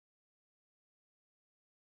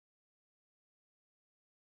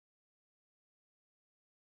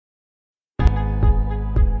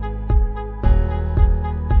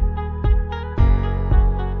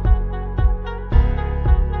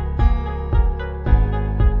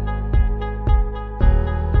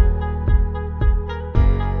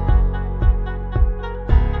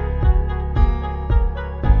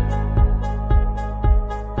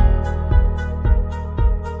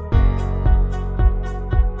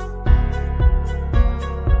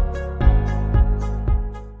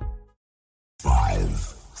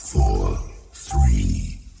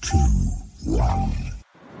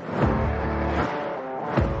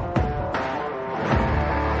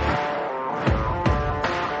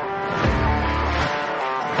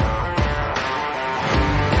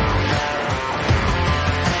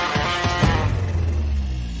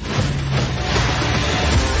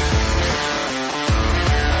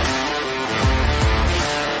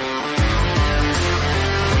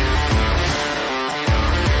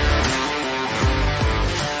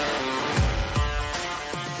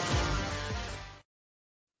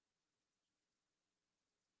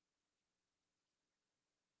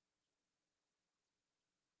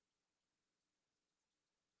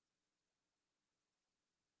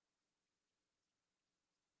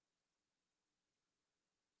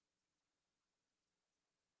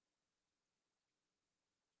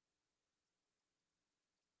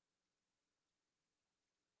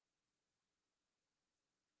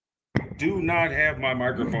do not have my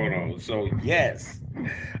microphone on. So, yes,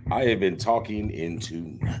 I have been talking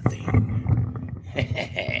into nothing.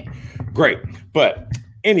 Great. But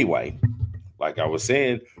anyway, like I was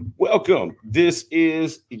saying, welcome. This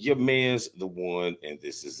is your man's the one, and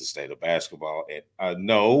this is the state of basketball. And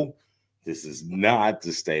no, this is not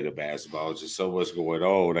the state of basketball. It's just so much going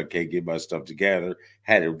on. I can't get my stuff together.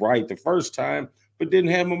 Had it right the first time, but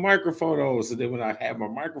didn't have my microphone on. So then when I had my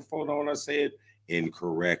microphone on, I said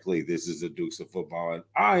incorrectly. This is the Dukes of Football, and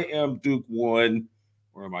I am Duke One.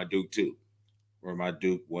 Or am I Duke Two? Or am I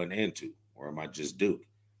Duke One and Two? Or am I just Duke?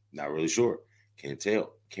 Not really sure. Can't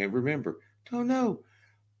tell. Can't remember. Don't know.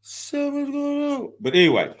 So much going on. But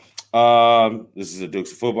anyway, this is the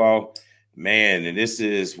Dukes of Football. Man, and this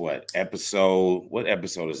is what episode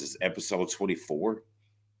is this? Episode 24.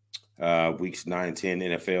 Weeks 9, 10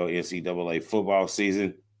 NFL NCAA football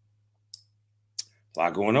season. A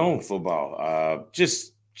lot going on football.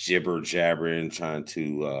 Just jibber jabbering, trying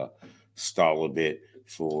to stall a bit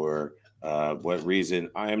for what reason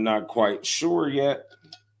I am not quite sure yet.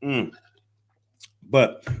 Mm.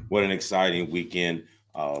 But what an exciting weekend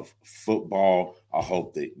of football. I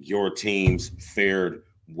hope that your teams fared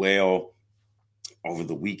well over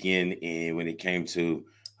the weekend and when it came to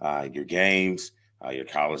your games, your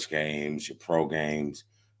college games, your pro games.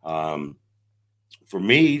 Um, for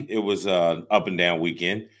me, it was an up and down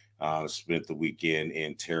weekend. Spent the weekend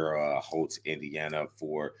in Terre Haute, Indiana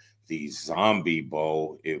for the Zombie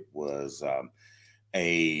Bowl. It was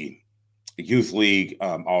a youth league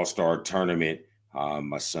all star tournament.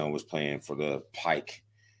 My son was playing for the Pike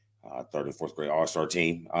third and fourth grade all star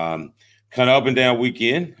team. Kind of up and down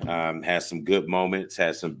weekend. Had some good moments,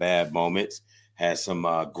 had some bad moments, had some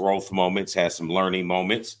growth moments, had some learning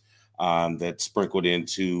moments that sprinkled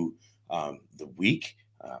into the week.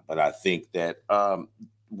 But I think that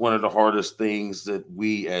one of the hardest things that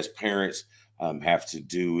we as parents have to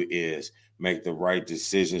do is make the right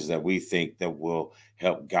decisions that we think that will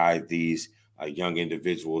help guide these young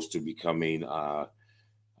individuals to becoming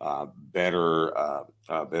better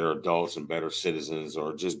adults and better citizens,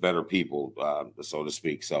 or just better people, so to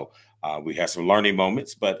speak. So we had some learning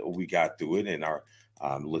moments, but we got through it, and our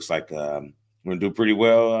looks like we're gonna do pretty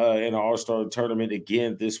well in our All Star tournament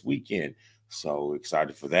again this weekend. So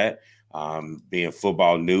excited for that. Being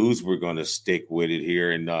football news, we're going to stick with it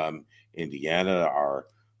here in Indiana.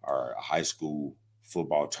 Our high school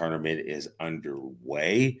football tournament is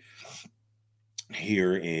underway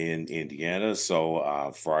here in Indiana.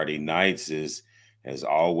 So Friday nights is, as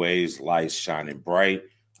always, lights shining bright.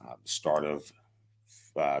 Start of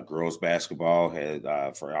girls basketball has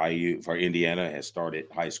for Indiana has started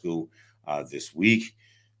high school this week.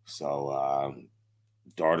 So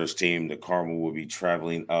daughter's team, the Carmel, will be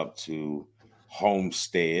traveling up to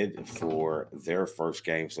Homestead for their first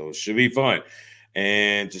game. So it should be fun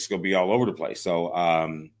and just gonna be all over the place. So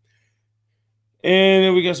and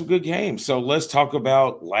then we got some good games. So let's talk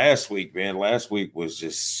about last week, man. Last week was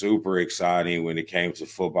just super exciting when it came to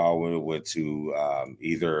football. When it went to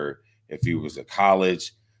either if it was a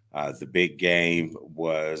college, the big game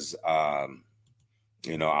was,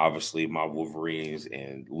 obviously my Wolverines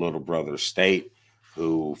and little brother State,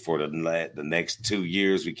 who for the next 2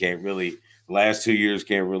 years we can't really, last 2 years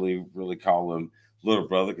can't really call him little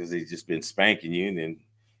brother because he's just been spanking you, and then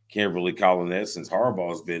can't really call him that since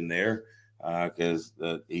Harbaugh's been there because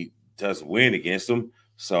he doesn't win against them.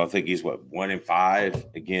 So I think he's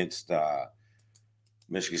 1-5 against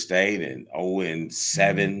Michigan State and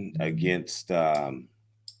 0-7 against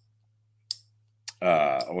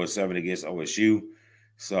 0-7 against OSU.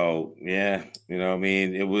 So yeah, I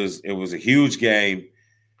mean, it was a huge game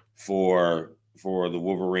for the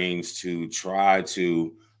Wolverines to try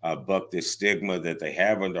to buck this stigma that they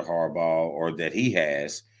have under Harbaugh, or that he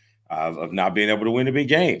has, of not being able to win a big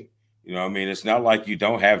game. I mean, it's not like you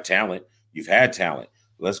don't have talent. You've had talent.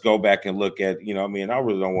 Let's go back and look at, I mean, I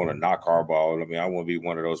really don't want to knock Harbaugh. I mean, I want to be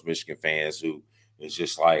one of those Michigan fans who is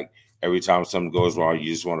just like, every time something goes wrong,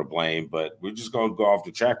 you just want to blame. But we're just going to go off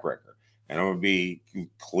the track record. And I'm going to be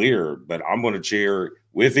clear, but I'm going to cheer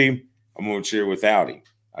with him. I'm going to cheer without him.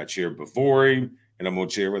 I cheer before him, and I'm going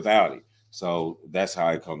to cheer without him. So that's how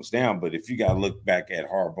it comes down. But if you got to look back at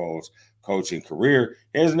Harbaugh's coaching career,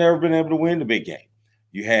 he has never been able to win the big game.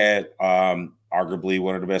 You had arguably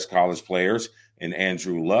one of the best college players in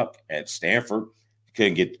Andrew Luck at Stanford.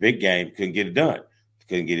 Couldn't get the big game, couldn't get it done.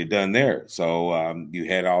 Couldn't get it done there. So you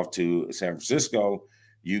head off to San Francisco.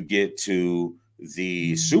 You get to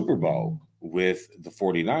the Super Bowl with the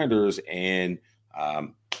 49ers, and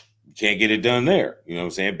you can't get it done there. You know what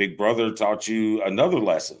I'm saying? Big brother taught you another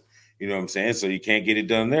lesson. You know what I'm saying? So you can't get it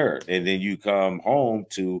done there. And then you come home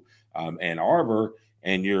to Ann Arbor,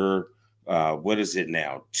 and you're what is it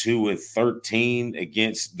now, 2-13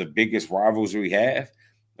 against the biggest rivals we have.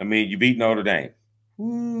 I mean, you beat Notre Dame.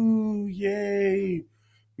 Woo, yay!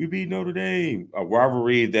 We beat Notre Dame. A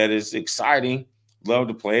rivalry that is exciting. Love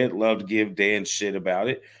to play it. Love to give Dan shit about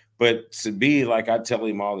it. But to be like I tell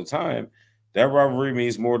him all the time, that rivalry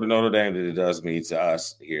means more to Notre Dame than it does mean to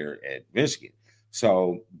us here at Michigan.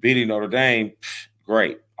 So beating Notre Dame,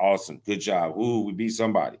 great, awesome, good job. Ooh, we beat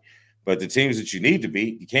somebody. But the teams that you need to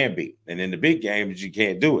beat, you can't beat. And in the big games, you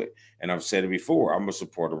can't do it. And I've said it before, I'm a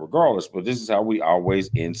supporter regardless, but this is how we always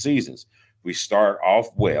end seasons. We start off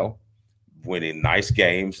well, winning nice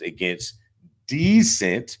games against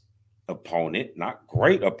decent opponent, not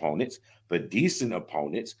great opponents, but decent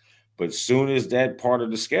opponents. But soon as that part of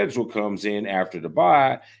the schedule comes in after the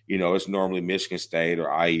bye, it's normally Michigan State or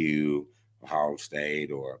IU, Ohio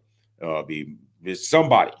State, or be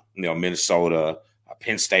somebody, Minnesota,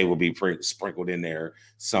 Penn State will be sprinkled in there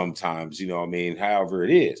sometimes, however it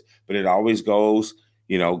is. But it always goes,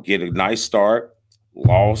 get a nice start,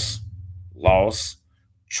 loss,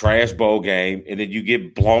 trash bowl game, and then you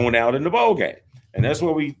get blown out in the bowl game. And that's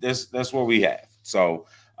what we have. So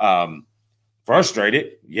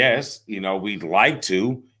frustrated, yes, we'd like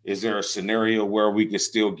to. Is there a scenario where we could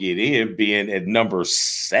still get in, being at number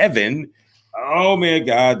 7? Oh my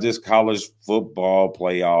God, this college football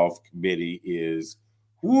playoff committee is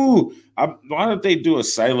why don't they do a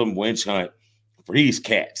Salem witch hunt for these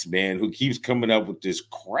cats, man, who keeps coming up with this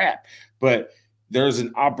crap? But there's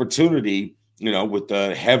an opportunity, with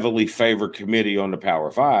the heavily favored committee on the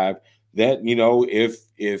Power Five, that,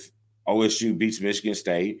 if OSU beats Michigan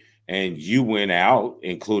State and you win out,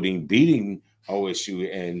 including beating OSU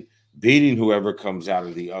and beating whoever comes out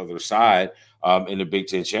of the other side in the Big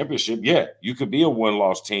Ten championship, yeah, you could be a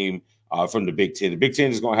one-loss team from the Big Ten. The Big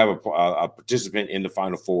Ten is going to have a participant in the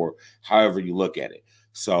Final Four, however you look at it.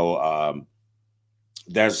 So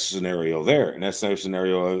that's a scenario there. And that same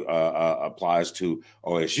scenario applies to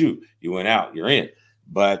OSU. You went out, you're in.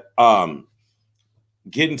 But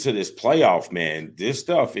getting to this playoff, man, this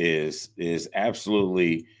stuff is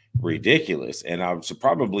absolutely ridiculous. And I should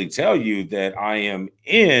probably tell you that I am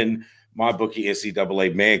in my bookie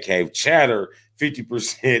NCAA Man Cave chatter,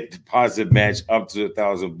 50% deposit match up to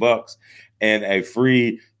 $1,000 and a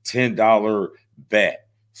free $10 bet.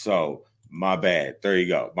 So my bad. There you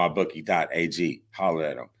go. MyBookie.ag. Holler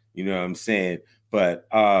at them. You know what I'm saying? But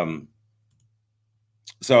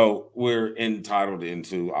so we're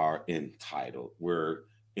we're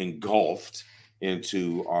engulfed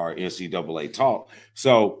into our NCAA talk.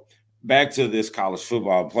 So back to this college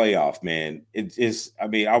football playoff, man.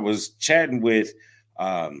 I was chatting with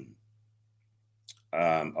a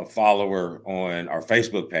follower on our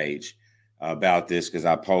Facebook page about this because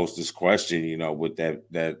I posed this question, with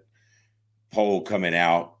that poll coming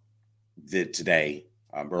out today,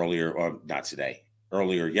 earlier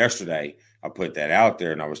yesterday. I put that out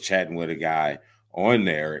there, and I was chatting with a guy on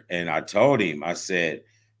there, and I told him, I said,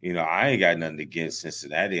 I ain't got nothing against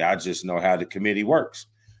Cincinnati. I just know how the committee works.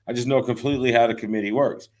 I just know completely how the committee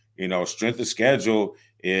works. Strength of schedule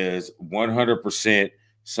is 100%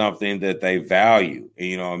 something that they value.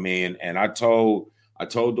 You know what I mean? And I told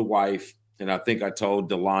the wife, and I think I told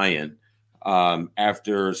the Lion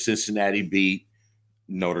after Cincinnati beat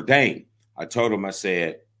Notre Dame. I told him, I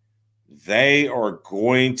said, they are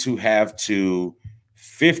going to have to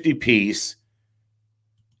 50-piece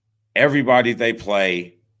everybody they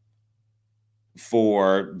play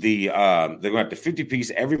for the they're going to have to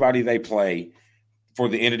 50-piece everybody they play for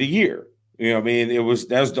the end of the year. You know what I mean?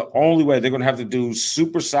 That's the only way. They're going to have to do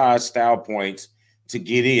supersized style points to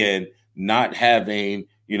get in, not having,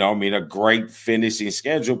 a great finishing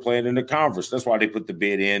schedule playing in the conference. That's why they put the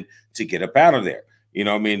bid in to get up out of there.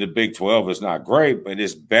 The Big 12 is not great, but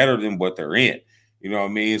it's better than what they're in.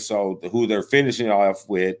 So who they're finishing off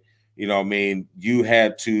with, you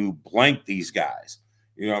had to blank these guys.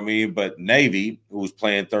 But Navy, who was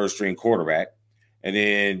playing third string quarterback, and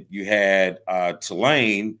then you had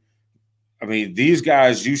Tulane. These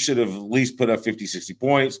guys, you should have at least put up 50, 60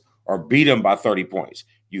 points or beat them by 30 points.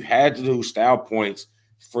 You had to do style points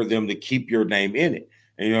for them to keep your name in it.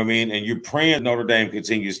 And And you're praying Notre Dame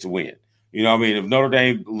continues to win. If Notre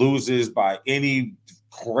Dame loses by any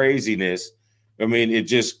craziness, it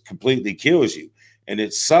just completely kills you. And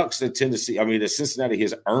it sucks that that Cincinnati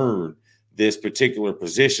has earned this particular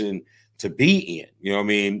position to be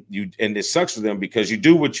in. And it sucks for them because you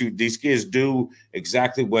do these kids do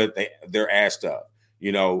exactly what they're asked of.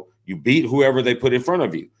 You beat whoever they put in front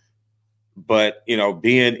of you. But,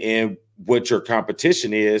 being in what your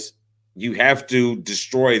competition is, you have to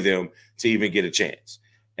destroy them to even get a chance.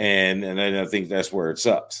 And then I think that's where it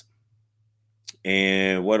sucks.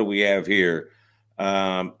 And what do we have here?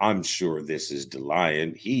 I'm sure this is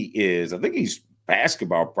DeLion. I think he's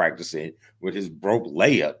basketball practicing with his broke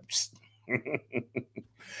layups.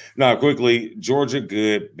 Now, quickly, Georgia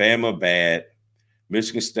good, Bama bad,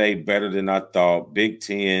 Michigan State better than I thought. Big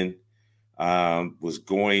Ten was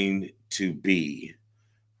going to be,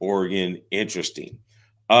 Oregon interesting.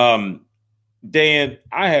 Dan,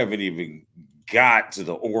 I haven't even got to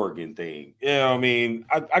the Oregon thing. I mean,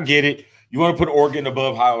 I get it. You want to put Oregon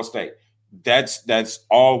above Ohio State. That's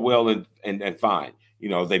all well and fine.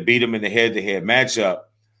 They beat them in the head-to-head matchup.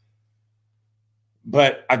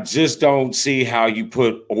 But I just don't see how you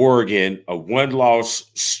put Oregon, a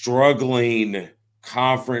one-loss, struggling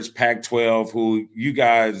conference Pac-12, who you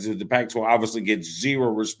guys, the Pac-12, obviously gets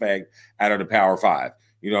zero respect out of the Power Five.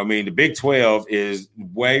 The Big 12 is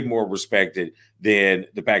way more respected than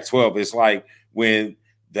the Pac-12. It's like when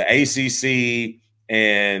the ACC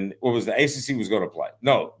and what was the ACC was going to play?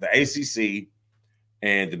 No, the ACC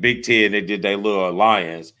and the Big Ten, they did their little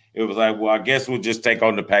alliance. It was like, well, I guess we'll just take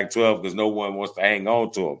on the Pac-12 because no one wants to hang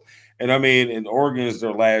on to them. And and Oregon is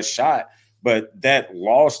their last shot, but that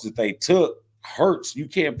loss that they took hurts. You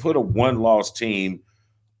can't put a one-loss team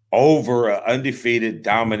over an undefeated,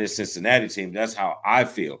 dominant Cincinnati team. That's how I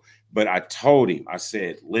feel. But I told him, I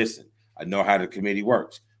said, listen, I know how the committee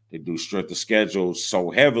works. They do strength of schedule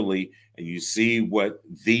so heavily, and you see what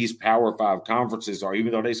these Power Five conferences are,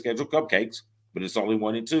 even though they schedule cupcakes, but it's only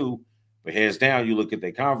 1 and 2. But heads down, you look at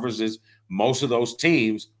their conferences, most of those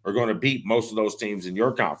teams are going to beat most of those teams in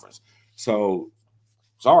your conference. So,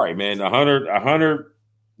 sorry, man, 100,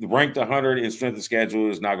 ranked 100 in strength of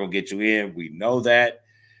schedule is not going to get you in. We know that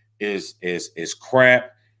is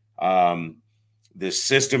crap. This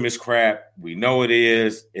system is crap. We know it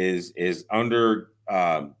is under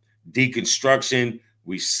deconstruction.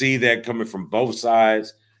 We see that coming from both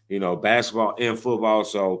sides, basketball and football.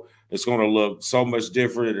 So it's going to look so much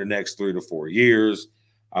different in the next 3 to 4 years.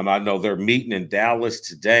 I know they're meeting in Dallas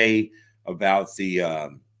today about the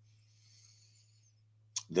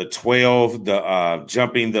 12,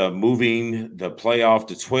 moving the playoff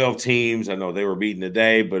to 12 teams. I know they were meeting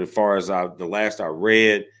today, but as far as the last I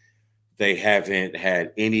read, they haven't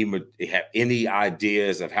had any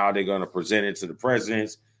ideas of how they're going to present it to the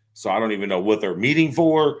presidents. So I don't even know what they're meeting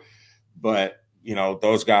for, but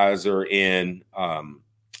those guys are in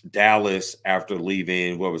Dallas after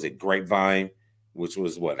leaving, Grapevine, which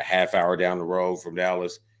was a half hour down the road from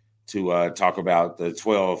Dallas, to talk about the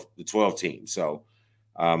 12 teams. So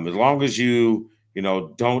as long as you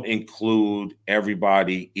don't include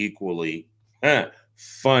everybody equally,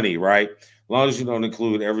 funny, right? As long as you don't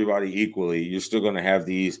include everybody equally, you're still going to have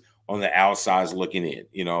these on the outsides looking in,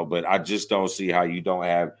 but I just don't see how you don't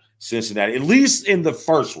have Cincinnati, at least in the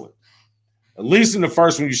first one. At least in the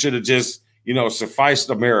first one, you should have just, sufficed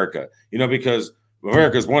America, because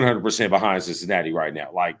America's 100% behind Cincinnati right now.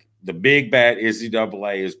 Like the big bad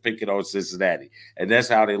NCAA is picking on Cincinnati, and that's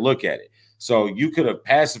how they look at it. So you could have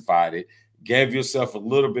pacified it, gave yourself a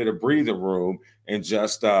little bit of breathing room, and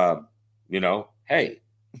just, hey,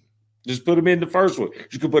 just put them in the first one.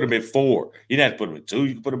 You could put them in 4. You didn't have to put them in 2.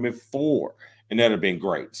 You could put them in 4, and that would have been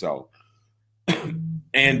great. So,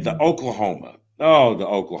 and the Oklahoma. Oh, the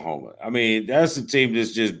Oklahoma. I mean, that's a team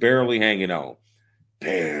that's just barely hanging on.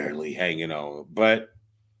 Barely hanging on. But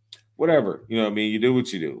whatever. You do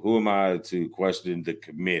what you do. Who am I to question the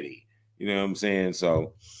committee? You know what I'm saying?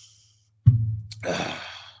 So,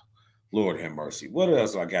 Lord have mercy. What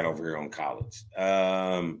else I got over here on college?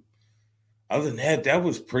 Other than that, that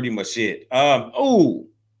was pretty much it. I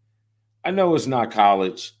know it's not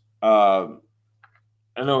college. I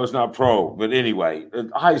know it's not pro, but anyway,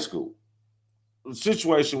 high school. The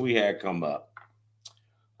situation we had come up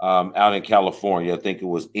out in California, I think it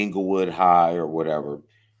was Inglewood High or whatever.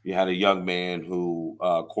 You had a young man who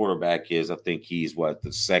quarterback is, I think he's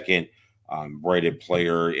the second rated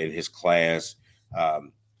player in his class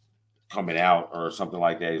coming out or something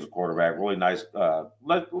like that. He's a quarterback, really nice.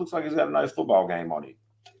 Looks like he's got a nice football game on him.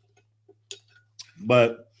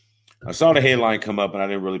 But I saw the headline come up and I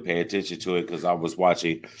didn't really pay attention to it because I was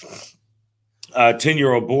watching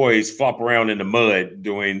 10-year-old boys flop around in the mud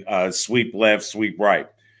doing sweep left, sweep right.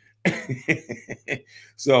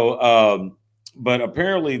 So, but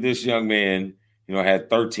apparently this young man, had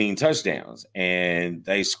 13 touchdowns and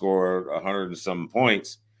they scored 100 and some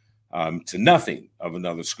points to nothing of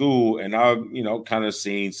another school. And I've, kind of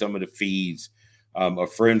seen some of the feeds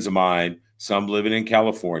of friends of mine, some living in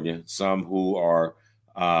California, some who are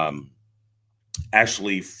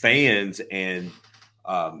actually fans and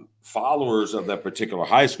followers of that particular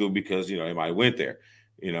high school because, they might went there.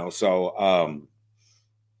 So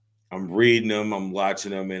I'm reading them, I'm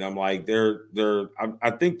watching them, and I'm like,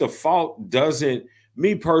 I think the fault doesn't,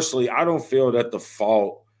 me personally, I don't feel that the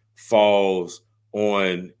fault falls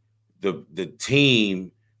on the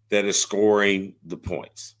team that is scoring the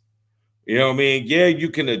points. You know what I mean? Yeah, you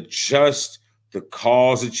can adjust the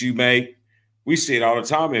calls that you make. We see it all the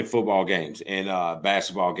time in football games and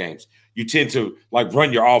basketball games. You tend to like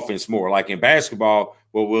run your offense more. Like in basketball,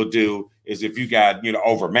 what we'll do is if you got,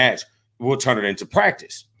 overmatched, we'll turn it into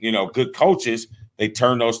practice. Good coaches, they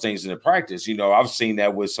turn those things into practice. I've seen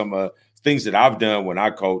that with some things that I've done when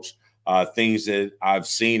I coached, things that I've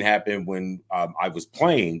seen happen when I was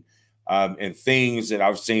playing, and things that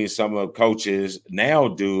I've seen some of coaches now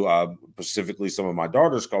do, specifically some of my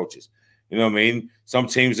daughter's coaches. You know what I mean? Some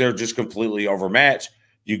teams, they're just completely overmatched.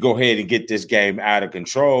 You go ahead and get this game out of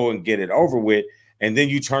control and get it over with, and then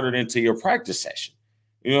you turn it into your practice session.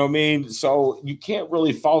 You know what I mean? So you can't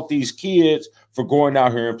really fault these kids for going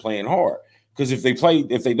out here and playing hard. Because if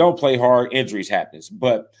they don't play hard, injuries happens.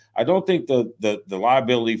 But I don't think the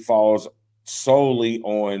liability falls solely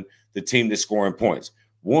on the team that's scoring points.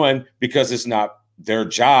 One, because it's not their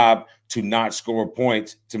job to not score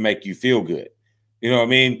points to make you feel good. You know what I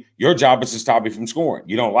mean? Your job is to stop you from scoring.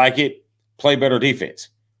 You don't like it, play better defense.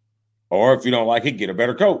 Or if you don't like it, get a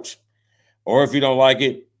better coach. Or if you don't like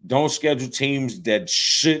it, don't schedule teams that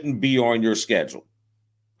shouldn't be on your schedule.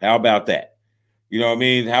 How about that? You know what I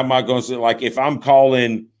mean? How am I going to, like, if I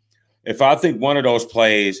think one of those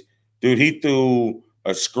plays, dude, he threw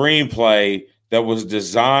a screenplay that was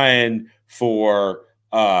designed for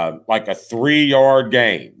like a 3-yard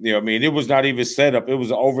gain. You know what I mean? It was not even set up. It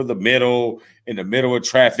was over the middle, in the middle of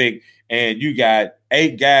traffic, and you got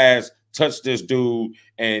 8 guys touch this dude,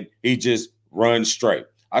 and he just runs straight.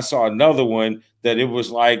 I saw another one that it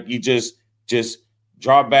was like he just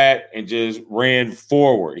dropped back and just ran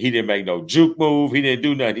forward. He didn't make no juke move. He didn't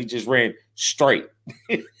do nothing. He just ran straight.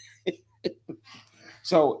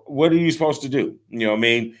 So what are you supposed to do? You know what I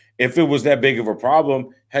mean? If it was that big of a problem,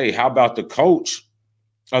 hey, how about the coach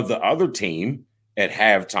of the other team at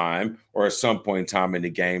halftime or at some point in time in the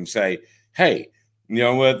game say, hey, you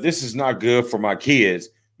know what? This is not good for my kids.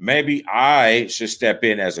 Maybe I should step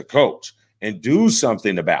in as a coach and do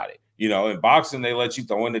something about it. In boxing, they let you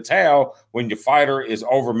throw in the towel when your fighter is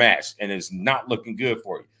overmatched and it's not looking good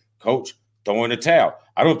for you. Coach, throw in the towel.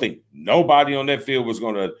 I don't think nobody on that field was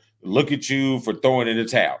going to look at you for throwing in the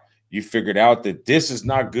towel. You figured out that this is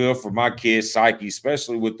not good for my kid's psyche,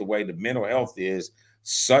 especially with the way the mental health is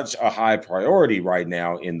such a high priority right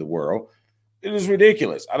now in the world. It is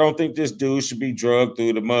ridiculous. I don't think this dude should be drugged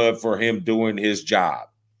through the mud for him doing his job,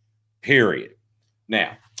 period.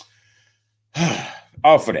 Now,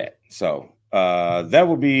 off of that. So that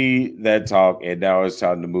would be that talk. And now it's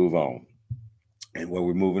time to move on. And what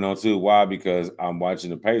we're moving on to, why? Because I'm watching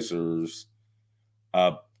the Pacers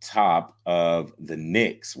up top of the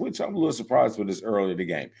Knicks, which I'm a little surprised with this early in the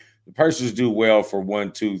game. The Pacers do well for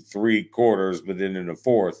 1, 2, 3 quarters, but then in the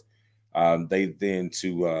fourth, they tend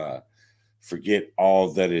to forget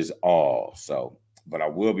all that is all. So, but I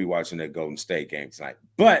will be watching that Golden State game tonight.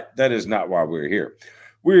 But that is not why we're here.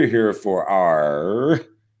 We're here for our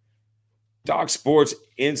Doc Sports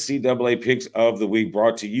NCAA picks of the week,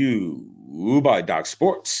 brought to you by Doc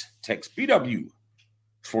Sports. Text BW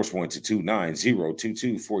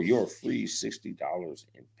 412-29022 for your free $60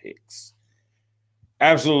 in picks.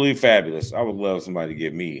 Absolutely fabulous. I would love somebody to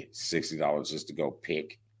give me $60 just to go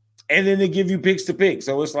pick, and then they give you picks to pick.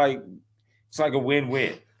 So it's like a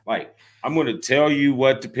win-win. Like, I'm going to tell you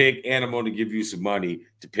what to pick, and I'm going to give you some money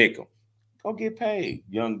to pick them. Go get paid,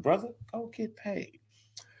 young brother. Go get paid.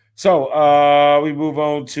 So we move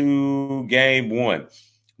on to game 1.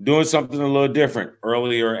 Doing something a little different.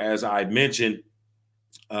 Earlier, as I mentioned,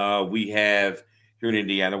 we have here in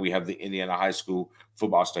Indiana, we have the Indiana High School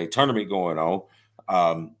Football State Tournament going on.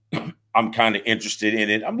 I'm kind of interested in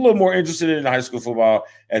it. I'm a little more interested in high school football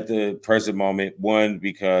at the present moment. One,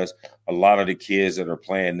 because a lot of the kids that are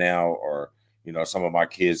playing now are, some of my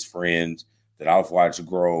kids' friends that I've watched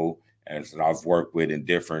grow and that I've worked with in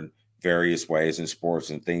different various ways in sports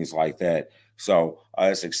and things like that. So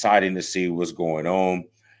it's exciting to see what's going on.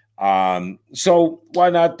 So why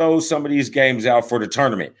not throw some of these games out for the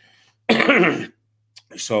tournament?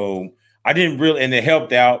 So I didn't really, and it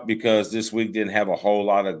helped out because this week didn't have a whole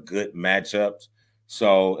lot of good matchups.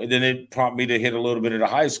 So, and then it prompted me to hit a little bit of the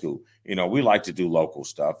high school. We like to do local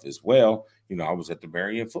stuff as well. I was at the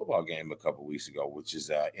Marion football game a couple weeks ago, which is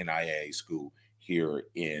a NIA school here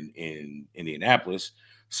in Indianapolis.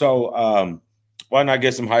 So, why not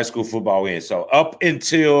get some high school football in? So up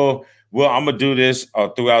until, I'm going to do this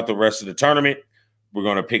throughout the rest of the tournament. We're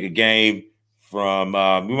going to pick a game from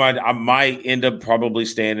I might end up probably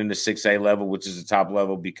staying in the 6A level, which is the top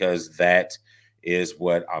level, because that is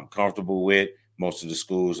what I'm comfortable with. Most of the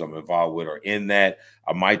schools I'm involved with are in that.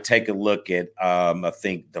 I might take a look at I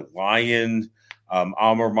think the Lion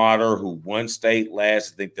alma mater, who won state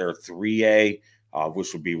last. I think they're 3A,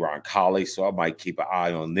 which would be Roncalli. So I might keep an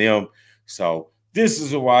eye on them. So this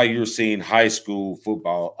is why you're seeing high school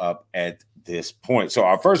football up at this point. So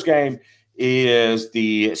our first game is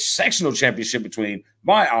the sectional championship between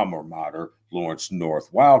my alma mater, Lawrence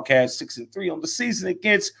North Wildcats, 6-3 on the season,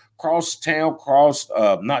 against Cross Township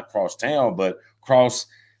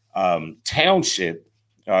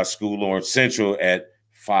School, Lawrence Central, at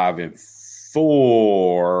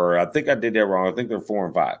 5-4. I think I did that wrong. I think they're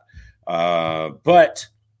 4-5. But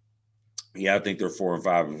yeah, I think they're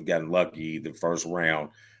 4-5. We've gotten lucky the first round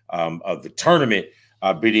of the tournament,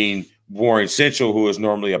 beating Warren Central, who is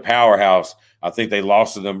normally a powerhouse. I think they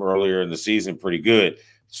lost to them earlier in the season pretty good.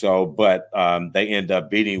 So, but they end up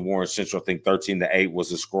beating Warren Central. I think 13-8 was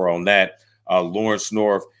the score on that. Lawrence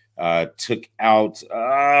North took out,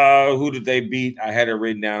 who did they beat? I had it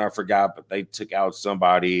written down. I forgot, but they took out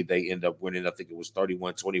somebody. They end up winning. I think it was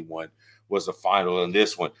 31-21 was the final in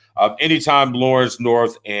this one. Anytime Lawrence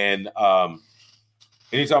North and Lawrence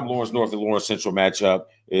Central matchup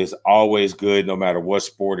is always good, no matter what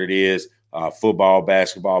sport it is, football,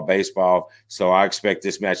 basketball, baseball. So I expect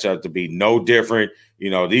this matchup to be no different.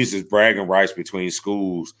 These is bragging rights between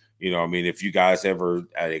schools. If you guys ever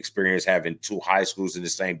experience having two high schools in the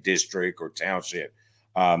same district or township,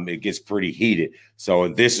 it gets pretty heated. So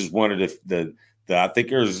this is one of the I think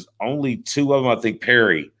there's only two of them. I think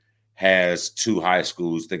Perry has two high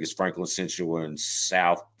schools. I think it's Franklin Central and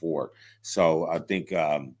Southport. So I think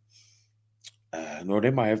no,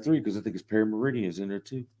 they might have three, because I think it's Perry Meridian's in there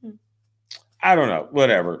too. I don't know,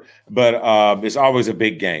 whatever. But it's always a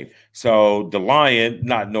big game. So the Lion,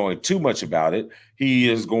 not knowing too much about it, he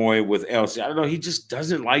is going with LC. I don't know. He just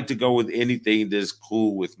doesn't like to go with anything that's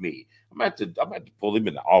cool with me. I'm going to pull him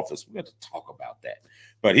in the office. We have to talk about that.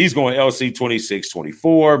 But he's going LC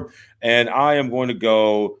 26-24. And I am going to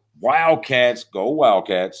go Wildcats. Go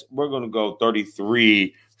Wildcats. We're going to go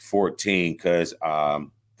 33-14, because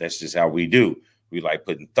that's just how we do. We like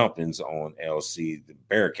putting thumpings on LC, the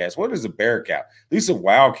Bearcats. What is a Bearcat? At least a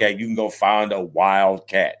Wildcat, you can go find a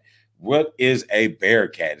Wildcat. What is a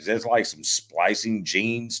Bearcat? Is that like some splicing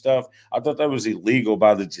gene stuff? I thought that was illegal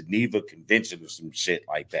by the Geneva Convention or some shit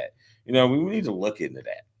like that. We need to look into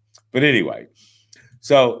that. But anyway,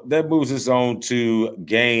 so that moves us on to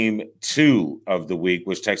game 2 of the week,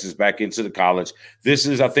 which takes us back into the college. This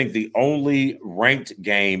is, I think, the only ranked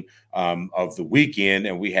game of the weekend,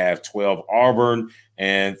 and we have 12 Auburn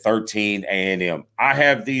and 13 A&M. I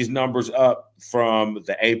have these numbers up from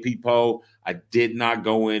the AP poll. I did not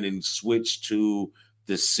go in and switch to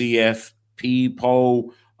the CFP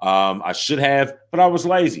poll. I should have, but I was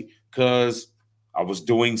lazy because I was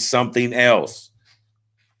doing something else.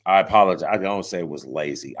 I apologize. I don't say it was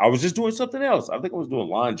lazy. I was just doing something else. I think I was doing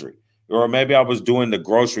laundry, or maybe I was doing the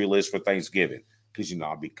grocery list for Thanksgiving, because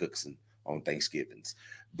I'll be cooking on Thanksgivings.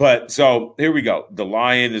 But so here we go. The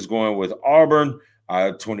Lion is going with Auburn,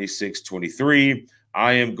 26-23.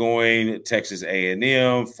 I am going Texas A&M,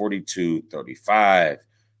 42-35.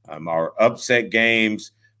 Our upset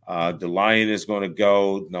games. The Lion is going to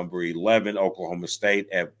go number 11, Oklahoma State,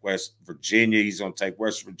 at West Virginia. He's going to take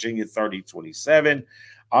West Virginia 30-27.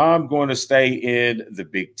 I'm going to stay in the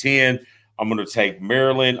Big Ten. I'm going to take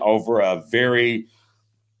Maryland over a very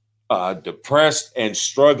depressed and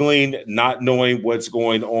struggling, not knowing what's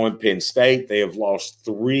going on Penn State. They have lost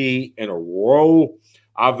 3 in a row.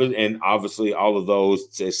 And obviously all of those,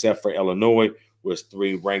 except for Illinois, was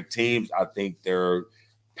 3 ranked teams. I think their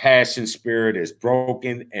passion spirit is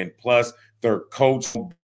broken. And plus, their coach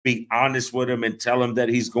will be honest with him and tell him that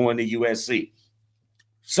he's going to USC.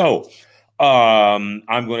 So I'm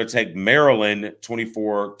going to take Maryland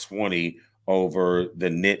 24-20 over the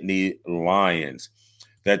Nittany Lions.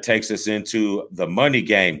 That takes us into the money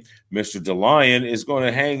game. Mr. DeLion is going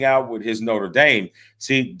to hang out with his Notre Dame.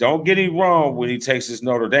 See, don't get him wrong when he takes his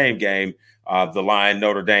Notre Dame game. The line,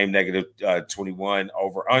 Notre Dame negative 21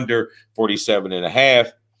 over under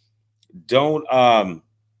 47.5. Don't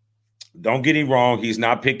get him wrong. He's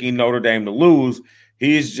not picking Notre Dame to lose.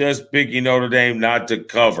 He's just picking Notre Dame not to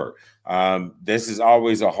cover. This is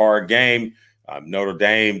always a hard game. Notre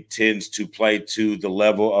Dame tends to play to the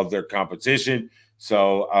level of their competition.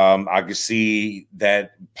 So I can see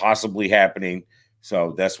that possibly happening.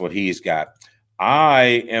 So that's what he's got.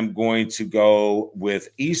 I am going to go with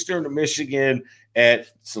Eastern Michigan at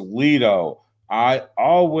Toledo. I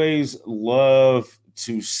always love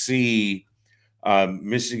to see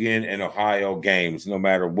Michigan and Ohio games, no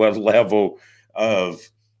matter what level of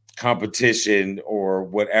competition or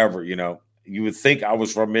whatever. You would think I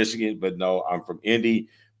was from Michigan, but no, I'm from Indy.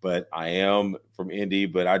 But I am from Indy,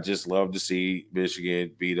 but I just love to see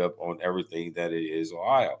Michigan beat up on everything that it is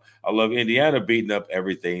Ohio. I love Indiana beating up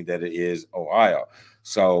everything that it is Ohio.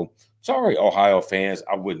 So sorry, Ohio fans,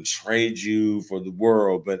 I wouldn't trade you for the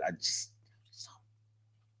world, but I just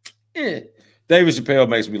David Chappelle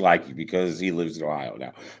makes me like you because he lives in Ohio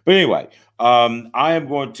now. But anyway, I am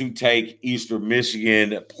going to take Eastern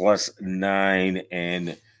Michigan +9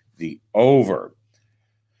 and the over.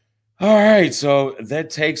 All right, so that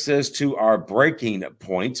takes us to our breaking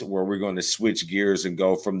point where we're going to switch gears and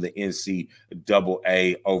go from the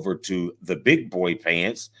NCAA over to the big boy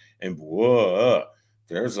pants. And whoa,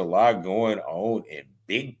 there's a lot going on in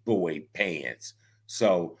big boy pants.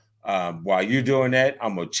 So while you're doing that,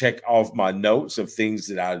 I'm going to check off my notes of things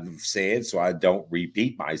that I've said so I don't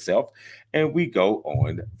repeat myself. And we go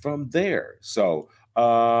on from there. So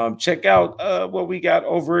check out what we got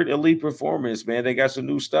over at Elite Performance, man. They got some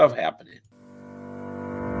new stuff happening.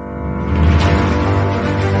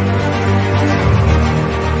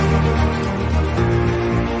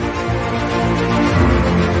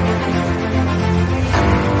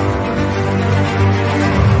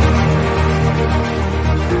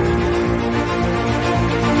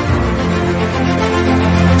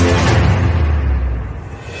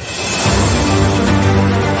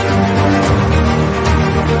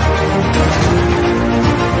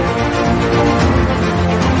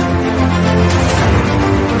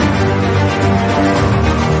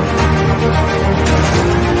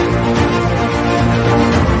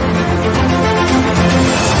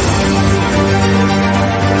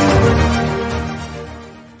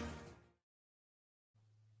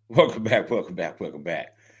 Welcome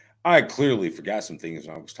back. I clearly forgot some things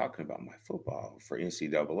when I was talking about my football for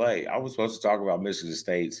NCAA. I was supposed to talk about Michigan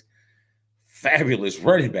State's fabulous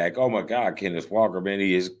running back. Oh my God, Kenneth Walker, man,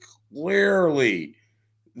 he is clearly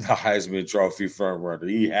the Heisman Trophy front runner.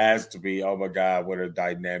 He has to be. Oh my God, what a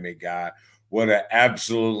dynamic guy. What an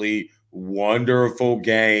absolutely wonderful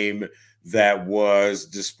game that was,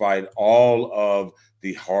 despite all of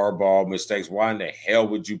the hardball mistakes. Why in the hell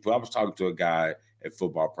would you put? I was talking to a guy at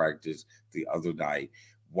football practice the other night.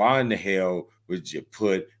 Why in the hell would you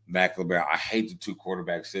put McNamara? I hate the two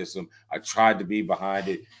quarterback system. I tried to be behind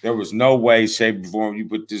it. There was no way, shape, or form you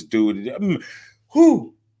put this dude.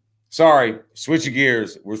 Who? Sorry, switching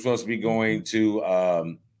gears. We're supposed to be going to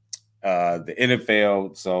the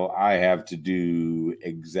NFL, so I have to do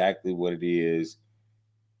exactly what it is.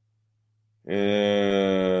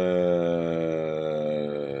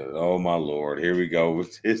 Oh my Lord, here we go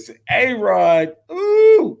with this A-Rod.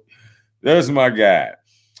 Ooh, there's my guy.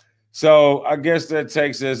 So I guess that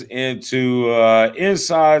takes us into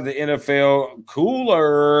Inside the NFL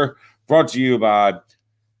Cooler, brought to you by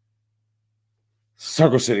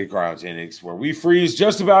Circle City Cryogenics, where we freeze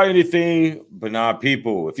just about anything, but not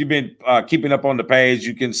people. If you've been keeping up on the page,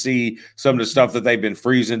 you can see some of the stuff that they've been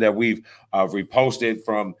freezing that we've reposted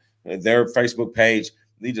from their Facebook page.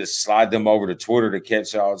 You just slide them over to Twitter to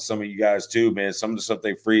catch out some of you guys too, man. Some of the stuff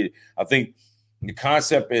they freeze. I think the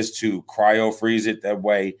concept is to cryo freeze it. That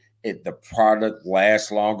way the product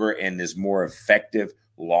lasts longer and is more effective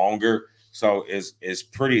longer. So it's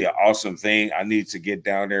pretty awesome thing. I need to get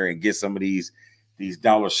down there and get some of these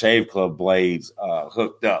Dollar Shave Club blades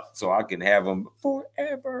hooked up so I can have them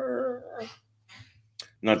forever.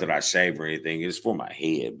 Not that I shave or anything. It's for my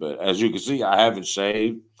head. But as you can see, I haven't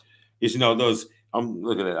shaved. It's, those, I'm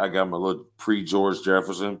looking at, I got my little pre-George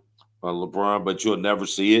Jefferson, LeBron, but you'll never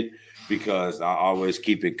see it because I always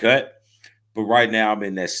keep it cut. But right now I'm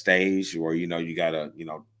in that stage where, you gotta,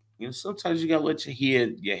 sometimes you gotta let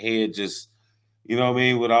your head just, with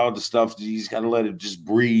all the stuff, you just gotta let it just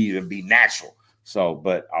breathe and be natural. So,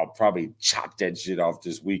 but I'll probably chop that shit off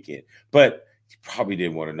this weekend. But you probably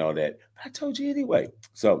didn't want to know that. But I told you anyway.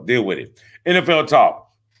 So deal with it. NFL talk.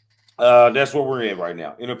 That's what we're in right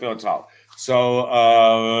now. NFL talk.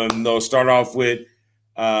 So they'll start off with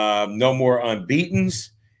no more unbeatens.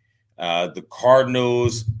 The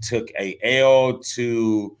Cardinals took a L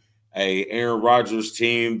to a Aaron Rodgers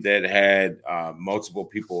team that had multiple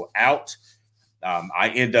people out.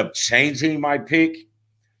 I end up changing my pick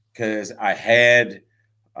because I had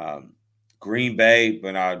Green Bay,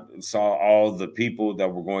 but I saw all the people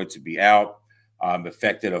that were going to be out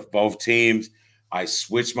affected of both teams. I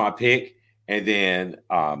switched my pick, and then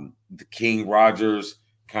the King Rodgers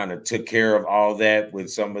kind of took care of all that with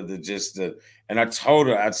some of and I told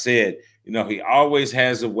her, I said, He always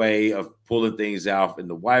has a way of pulling things out. And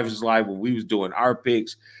the wife is like, when we was doing our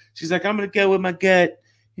picks, she's like, I'm gonna go with my gut.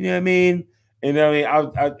 You know what I mean? And I mean,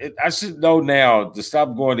 I should know now to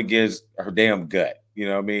stop going against her damn gut. You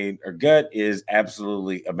know what I mean? Her gut is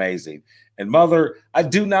absolutely amazing. And mother, I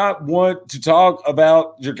do not want to talk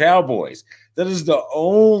about your Cowboys. That is the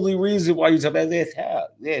only reason why you talk about this.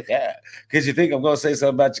 Because you think I'm going to say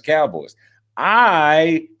something about your Cowboys.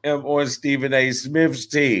 I am on Stephen A. Smith's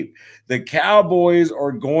team. The Cowboys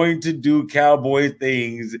are going to do cowboy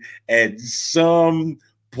things at some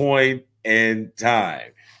point in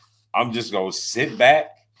time. I'm just going to sit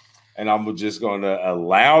back and I'm just going to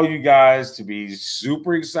allow you guys to be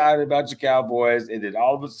super excited about your Cowboys. And then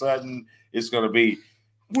all of a sudden, it's going to be,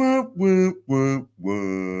 whoop, whoop, whoop,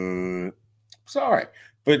 whoop. Sorry.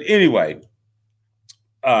 But anyway,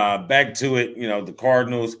 back to it. The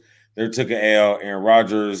Cardinals, they took an L. Aaron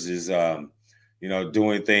Rodgers is,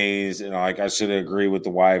 doing things. Like I should have agreed with the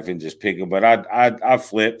wife and just pick him. But I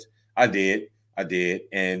flipped. I did.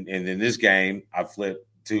 And in this game, I flipped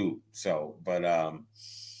too. So, but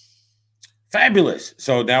fabulous.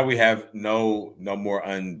 So now we have no more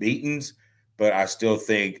unbeatens, but I still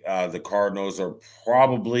think the Cardinals are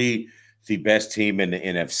probably the best team in the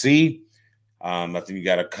NFC. I think you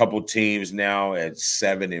got a couple teams now at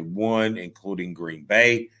 7-1, including Green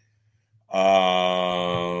Bay.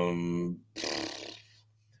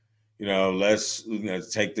 Let's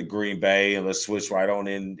take the Green Bay and let's switch right on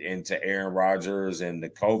into Aaron Rodgers and the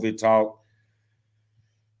COVID talk.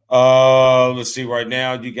 Let's see. Right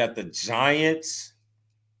now, you got the Giants.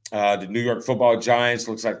 The New York Football Giants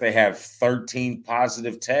looks like they have 13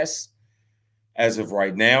 positive tests as of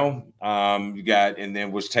right now. You got, and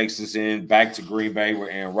then which takes us in back to Green Bay where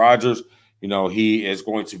Aaron Rodgers, he is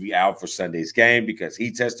going to be out for Sunday's game because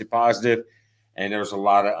he tested positive. And there's a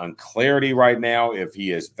lot of unclarity right now if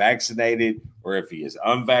he is vaccinated or if he is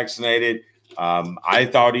unvaccinated. I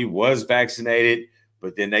thought he was vaccinated,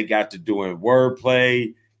 but then they got to doing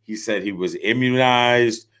wordplay. He said he was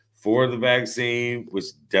immunized for the vaccine, which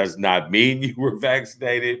does not mean you were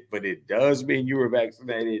vaccinated, but it does mean you were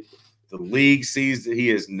vaccinated. The league sees that he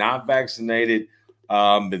is not vaccinated.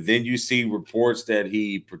 But then you see reports that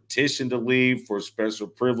he petitioned to leave for special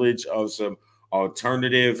privilege of some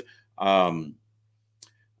alternative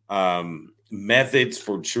methods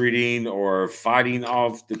for treating or fighting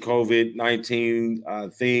off the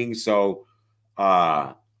COVID-19 thing. So,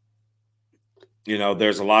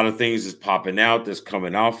 there's a lot of things that's popping out that's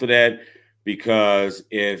coming off of that, because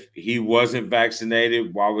if he wasn't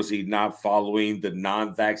vaccinated, why was he not following the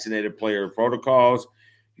non-vaccinated player protocols?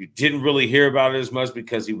 You didn't really hear about it as much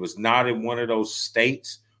because he was not in one of those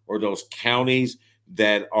states or those counties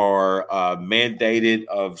that are mandated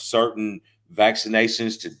of certain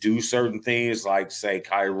vaccinations to do certain things, like say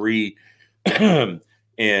Kyrie. And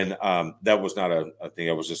that was not a thing.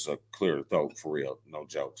 That was just a clear throat for real. No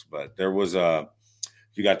jokes. But there was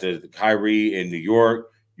you got the Kyrie in New York.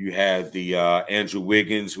 You had the Andrew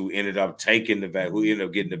Wiggins who ended up getting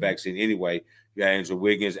the vaccine anyway. You got Andrew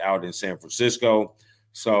Wiggins out in San Francisco.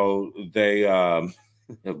 So they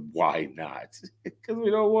why not? Because we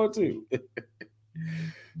don't want to.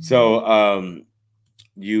 So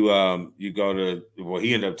you go to,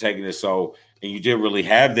 he ended up taking it. So, and you didn't really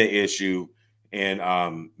have the issue in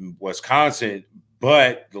Wisconsin,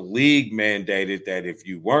 but the league mandated that if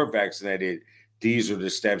you weren't vaccinated, these are the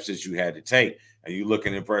steps that you had to take. And you look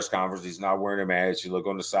in the press conference, he's not wearing a mask. You look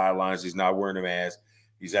on the sidelines, he's not wearing a mask.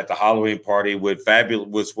 He's at the Halloween party with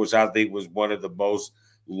fabulous, which I think was one of the most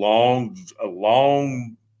long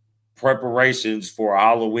preparations for a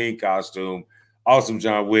Halloween costume. Awesome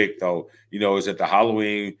John Wick, though, is at the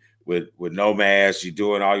Halloween with no mask. You're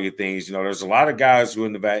doing all your things. There's a lot of guys who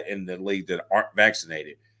in the league that aren't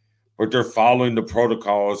vaccinated, but they're following the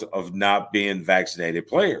protocols of not being vaccinated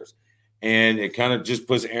players. And it kind of just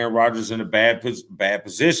puts Aaron Rodgers in a bad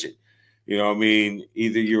position.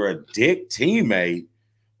 Either you're a dick teammate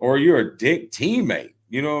or you're a dick teammate.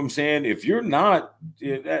 You know what I'm saying? If you're not,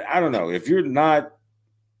 I don't know, if you're not,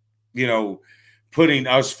 putting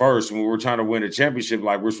us first when we're trying to win a championship,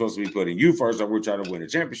 like we're supposed to be putting you first, or we're trying to win a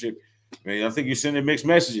championship, man, I think you're sending mixed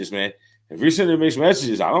messages, man. If you're sending mixed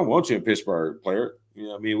messages, I don't want you in Pittsburgh, player.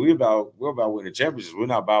 We're about winning championships. We're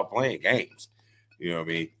not about playing games. Or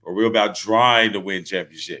we're about trying to win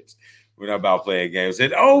championships. We're not about playing games.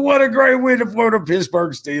 And what a great win for the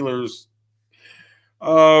Pittsburgh Steelers.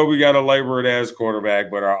 We got a laboring ass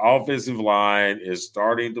quarterback, but our offensive line is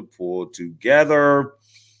starting to pull together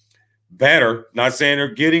better. Not saying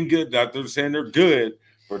they're getting good, not saying they're good,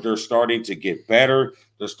 but they're starting to get better.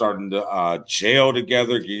 They're starting to gel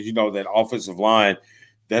together. That offensive line,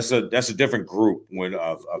 that's a different group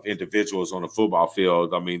of individuals on the football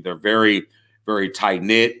field. I mean, they're very, very tight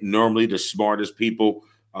knit. Normally, the smartest people,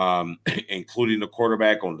 including the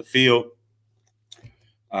quarterback on the field,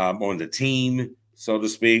 on the team, so to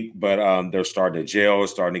speak. But they're starting to gel,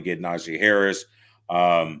 starting to get Najee Harris.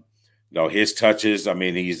 His touches. I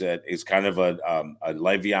mean, he's kind of a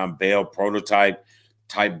Le'Veon Bell prototype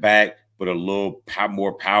type back, but a little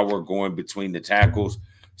more power going between the tackles.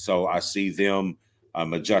 So I see them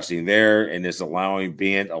adjusting there, and it's allowing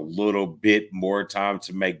Ben a little bit more time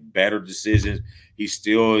to make better decisions. He's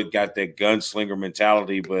still got that gunslinger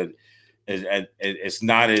mentality, but it's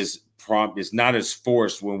not as prompt. It's not as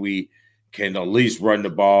forced when we can at least run the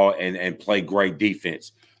ball and play great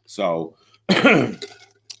defense. So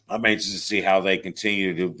I'm anxious to see how they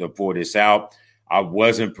continue to pull this out. I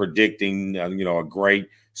wasn't predicting, a great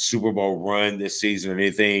Super Bowl run this season or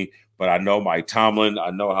anything, but I know Mike Tomlin.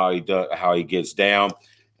 I know how he gets down,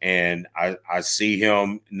 and I see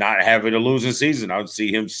him not having a losing season. I would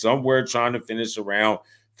see him somewhere trying to finish around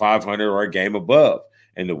 500 or a game above.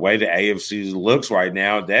 And the way the AFC looks right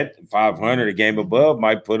now, that 500, a game above,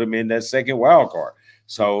 might put him in that second wild card.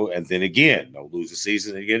 So, and then again, no losing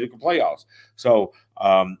season and get into the playoffs. So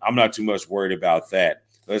I'm not too much worried about that.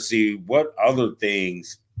 Let's see what other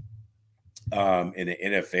things in the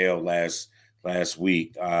NFL last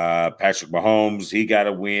week. Patrick Mahomes, he got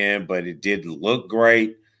a win, but it didn't look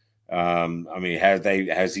great.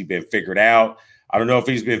 Has he been figured out? I don't know if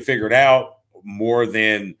he's been figured out more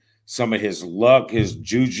than some of his luck, his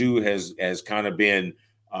juju has kind of been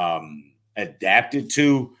adapted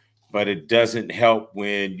to, but it doesn't help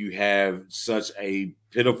when you have such a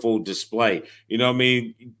pitiful display. You know what I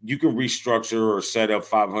mean? You can restructure or set up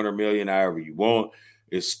 500 million however you want.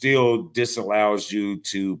 It still disallows you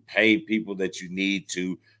to pay people that you need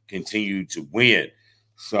to continue to win.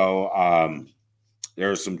 So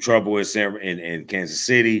there's some trouble in Kansas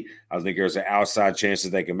City. I think there's an outside chance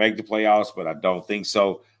that they can make the playoffs, but I don't think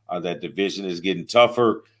so. That division is getting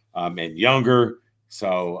tougher and younger.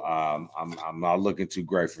 So I'm not looking too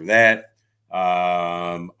great for that.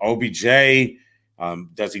 OBJ,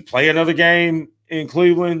 does he play another game in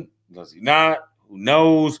Cleveland? Does he not? Who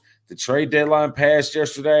knows? The trade deadline passed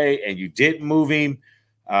yesterday and you didn't move him.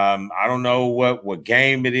 I don't know what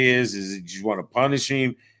game it is. Is it you want to punish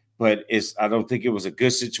him? But I don't think it was a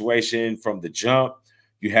good situation from the jump.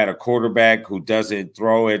 You had a quarterback who doesn't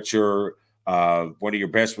throw at your one of your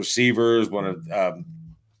best receivers, one of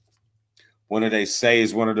they say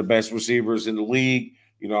is one of the best receivers in the league.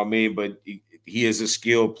 You know what I mean? But he is a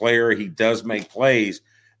skilled player. He does make plays.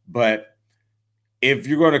 But if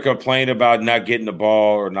you're going to complain about not getting the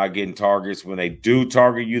ball or not getting targets, when they do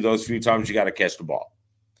target you those few times, you got to catch the ball.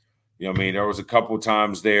 You know what I mean? There was a couple of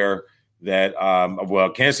times there that,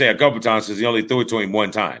 can't say a couple of times because he only threw it to him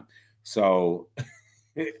one time. So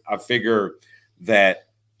I figure that,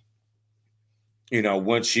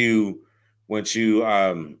 once you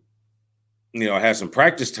had some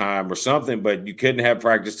practice time or something, but you couldn't have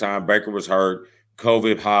practice time. Baker was hurt,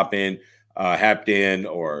 COVID happened,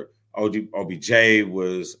 or OBJ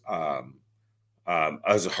was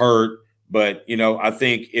hurt. But, I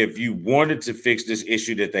think if you wanted to fix this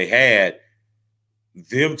issue that they had,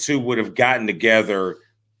 them two would have gotten together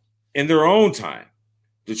in their own time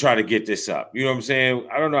to try to get this up. You know what I'm saying?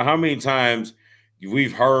 I don't know how many times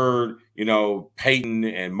we've heard, Peyton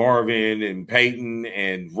and Marvin and Peyton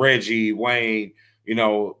and Reggie, Wayne,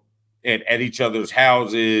 at each other's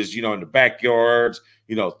houses, in the backyards,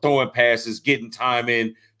 throwing passes, getting time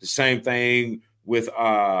in. The same thing with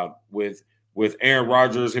Aaron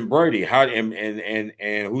Rodgers and Brady. How and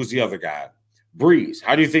who's the other guy? Breeze.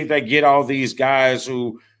 How do you think they get all these guys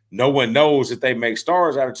who no one knows that they make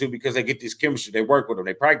stars out of two because they get this chemistry, they work with them,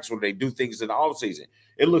 they practice with them, they do things in the offseason.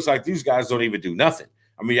 It looks like these guys don't even do nothing.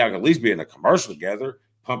 I mean, y'all can at least be in a commercial together,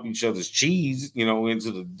 pump each other's cheese,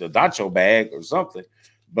 into the nacho bag or something.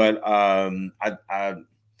 But I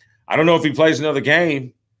don't know if he plays another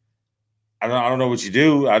game. I don't know what you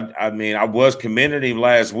do. I mean, I was commending him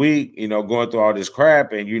last week, going through all this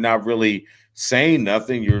crap, and you're not really saying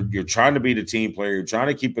nothing. You're trying to be the team player. You're trying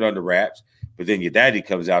to keep it under wraps. But then your daddy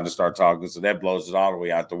comes out and start talking, so that blows it all the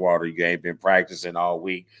way out the water. You ain't been practicing all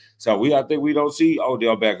week. So I think we don't see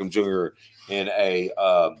Odell Beckham Jr. in a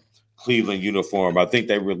Cleveland uniform. I think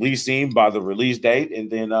they release him by the release date, and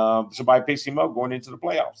then somebody picks him up going into the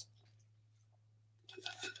playoffs.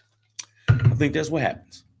 I think that's what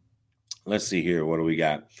happens. Let's see here. What do we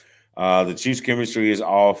got? The Chiefs' chemistry is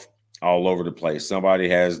off all over the place. Somebody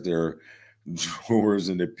has their drawers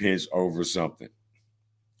in the pinch over something.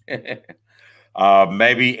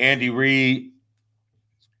 Maybe Andy Reid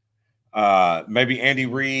Maybe Andy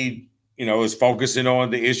Reid, is focusing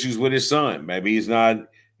on the issues with his son. Maybe he's not,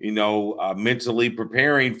 mentally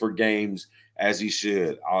preparing for games as he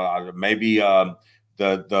should. Maybe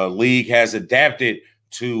the league has adapted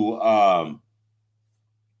to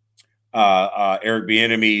Eric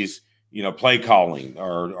Bieniemy's, play calling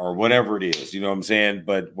or whatever it is. You know what I'm saying?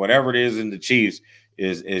 But whatever it is in the Chiefs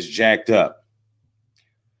is jacked up.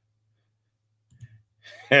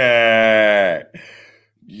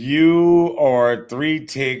 You are 3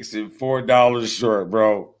 ticks and $4 short,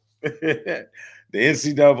 bro. The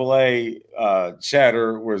NCAA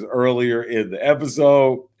chatter was earlier in the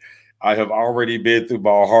episode. I have already been through my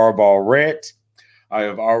hardball rant. I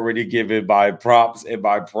have already given my props and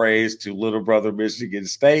my praise to little brother Michigan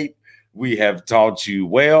State. We have taught you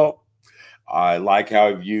well. I like how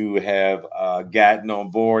you have gotten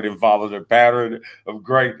on board and followed a pattern of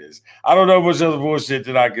greatness. I don't know much other bullshit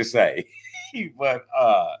that I can say, but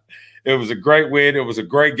it was a great win. It was a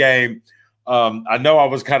great game. I know I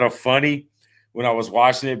was kind of funny when I was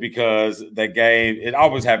watching it because that game, it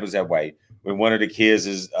always happens that way. When one of the kids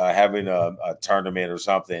is having a tournament or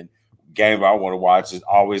something, game I want to watch is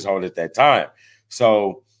always on at that time.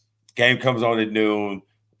 So game comes on at noon.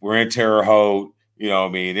 We're in Terre Haute.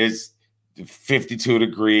 It's 52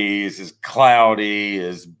 degrees. It's cloudy.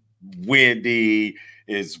 It's windy.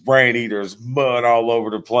 It's rainy. There's mud all over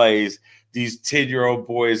the place. These 10-year-old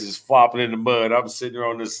boys is flopping in the mud. I'm sitting there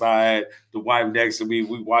on the side. The wife next to me.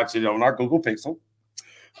 We watch it on our Google Pixel,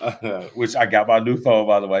 which I got my new phone,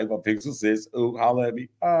 by the way. My Pixel 6. Ooh, holla at me.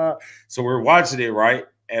 So we're watching it, right?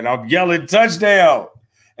 And I'm yelling touchdown.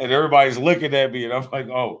 And everybody's looking at me. And I'm like,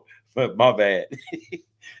 oh, but my bad.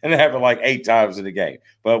 And it happened like 8 times in the game.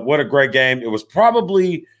 But what a great game. It was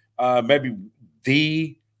probably maybe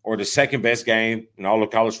the second best game in all of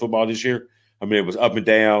college football this year. I mean, it was up and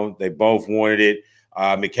down. They both wanted it.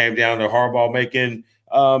 It came down to Harbaugh making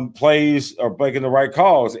plays or making the right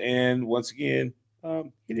calls. And once again,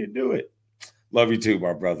 he didn't do it. Love you too,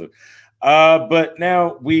 my brother. But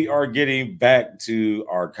now we are getting back to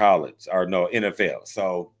our college, or no, NFL.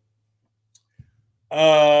 So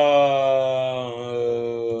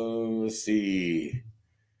let's see.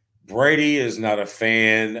 Brady is not a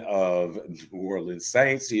fan of New Orleans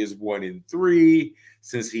Saints. He is 1-3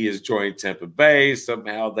 since he has joined Tampa Bay.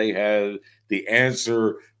 Somehow they had the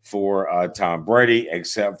answer for Tom Brady,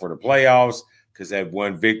 except for the playoffs, because that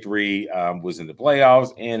one victory was in the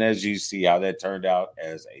playoffs. And as you see how that turned out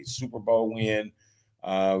as a Super Bowl win,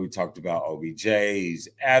 we talked about OBJ. He's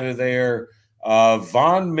out of there.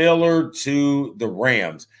 Von Miller to the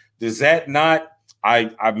Rams. Does that not?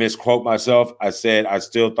 I misquote myself. I said I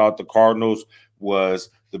still thought the Cardinals was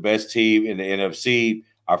the best team in the NFC.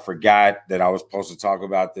 I forgot that I was supposed to talk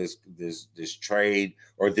about this trade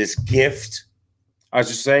or this gift. I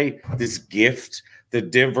should say this gift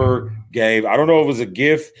that Denver gave. I don't know if it was a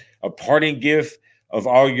gift, a parting gift of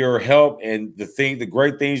all your help and the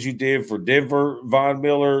great things you did for Denver, Von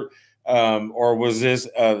Miller. Or was this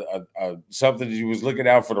something that you was looking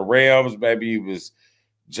out for the Rams? Maybe it was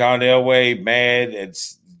John Elway mad at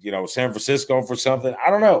San Francisco for something. I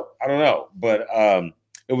don't know. But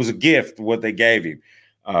it was a gift what they gave him.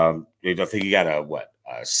 I think he got a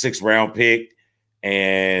 6th round pick,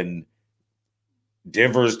 and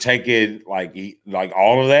Denver's taking like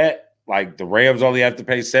all of that. Like the Rams only have to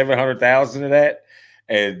pay $700,000 of that,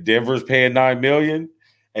 and Denver's paying $9 million.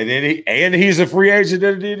 And then he's a free agent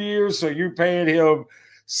at the end of the year, so you're paying him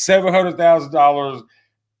 $700,000,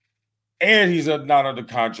 and he's not under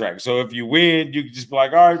contract. So if you win, you can just be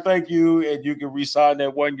like, all right, thank you, and you can re-sign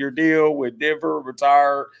that 1-year deal with Denver,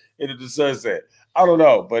 retire into the sunset. I don't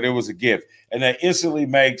know, but it was a gift, and that instantly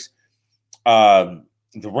makes the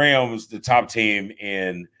Rams the top team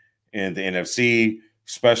in the NFC,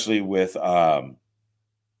 especially with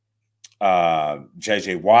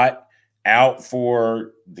J.J. Watt out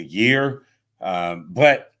for the year.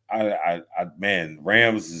 But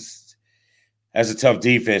Rams has a tough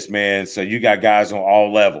defense, man. So you got guys on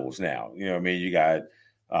all levels now. You know what I mean? You got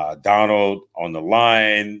Donald on the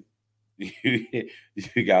line. You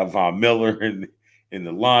got Von Miller in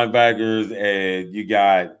the linebackers, and you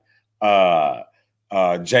got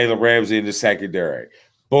Jalen Ramsey in the secondary.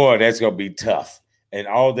 Boy, that's going to be tough. And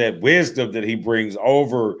all that wisdom that he brings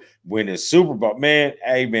over winning Super Bowl. Man,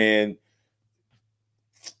 hey,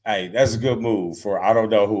 that's a good move for I don't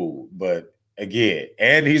know who. But again,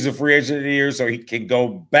 and he's a free agent of the year, so he can go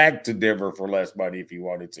back to Denver for less money if he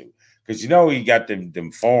wanted to. Because he got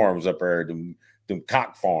them farms up there, them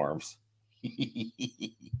cock farms.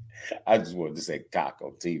 I just wanted to say cock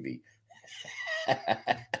on TV.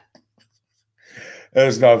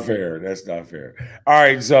 That's not fair. That's not fair. All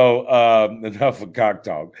right, so enough of cock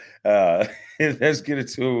talk. Let's get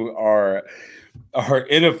into our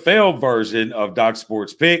NFL version of Doc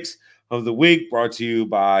Sports Picks of the week, brought to you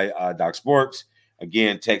by Doc Sports.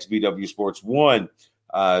 Again, text BW Sports 1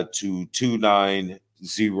 to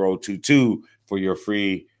 29022 for your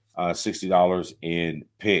free $60 in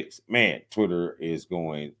picks. Man, Twitter is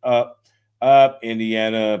going up.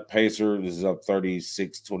 Indiana Pacers is up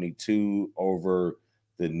 36-22 over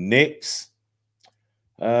the Knicks.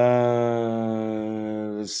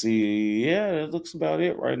 Let's see. Yeah, that looks about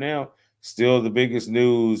it right now. Still, the biggest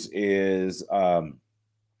news is Aaron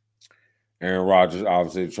Rodgers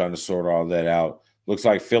obviously trying to sort all that out. Looks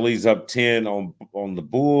like Philly's up 10 on the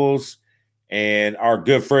Bulls. And our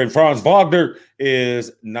good friend Franz Wagner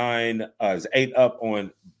is 8 up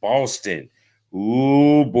on Boston.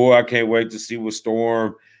 Ooh, boy, I can't wait to see what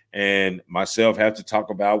Storm and myself have to talk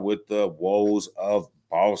about with the woes of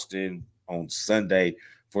Boston on Sunday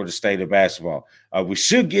for the state of basketball. We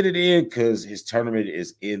should get it in because his tournament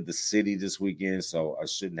is in the city this weekend, so I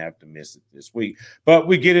shouldn't have to miss it this week. But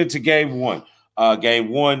we get into game one. Game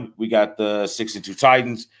one, we got the 6-2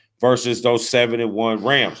 Titans versus those 7-1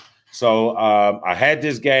 Rams. So I had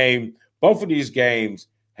this game. Both of these games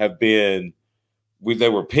have been they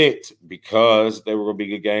were picked because they were going to be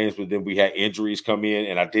good games, but then we had injuries come in,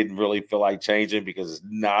 and I didn't really feel like changing because it's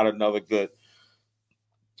not another good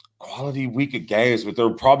quality week of games, but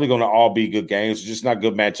they're probably going to all be good games, just not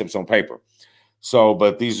good matchups on paper. So,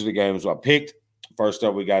 but these are the games I picked. First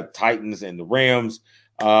up, we got Titans and the Rams.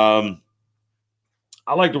 I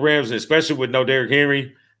like the Rams, especially with no Derrick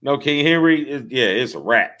Henry. No King Henry, it's a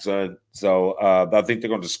wrap, son. So I think they're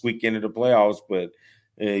going to squeak into the playoffs, but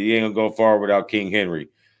you ain't going to go far without King Henry.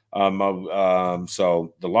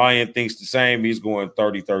 So the Lion thinks the same. He's going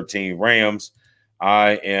 30-13 Rams.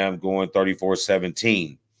 I am going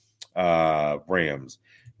 34-17 Rams.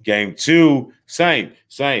 Game two, same.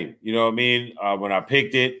 You know what I mean? When I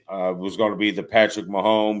picked it, it was going to be the Patrick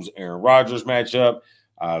Mahomes, Aaron Rodgers matchup.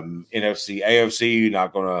 NFC, AFC, you're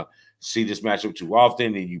not going to see this matchup too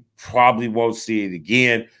often, and you probably won't see it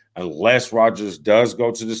again unless Rodgers does go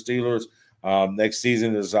to the Steelers. Next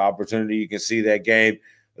season, there's an opportunity you can see that game,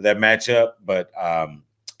 that matchup. But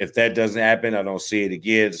if that doesn't happen, I don't see it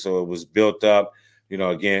again. So it was built up. You know,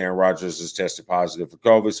 again, Aaron Rodgers has tested positive for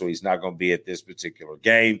COVID, so he's not going to be at this particular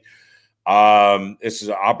game. This is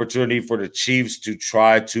an opportunity for the Chiefs to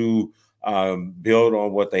try to build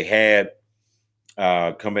on what they had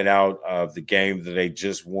coming out of the game that they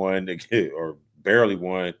just won or barely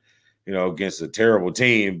won, against a terrible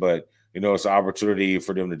team. But, it's an opportunity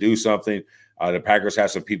for them to do something. The Packers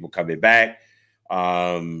have some people coming back.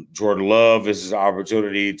 Jordan Love is an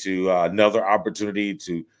opportunity another opportunity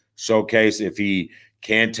to showcase if he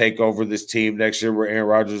can take over this team next year where Aaron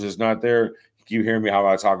Rodgers is not there. You hear me how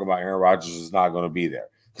I talk about Aaron Rodgers is not going to be there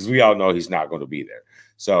because we all know he's not going to be there.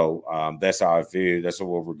 So that's how I feel. That's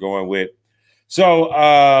what we're going with. So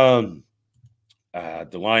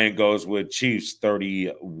the Lion goes with Chiefs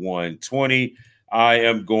 31-20. I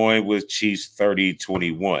am going with Chiefs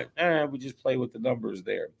 30-21. We just play with the numbers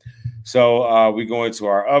there. So we go into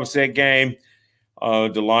our upset game.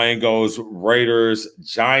 The Lion goes Raiders,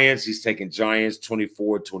 Giants. He's taking Giants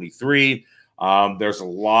 24-23. There's a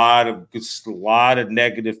lot of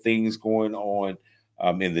negative things going on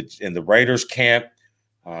in the Raiders camp.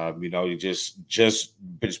 You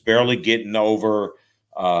just barely getting over,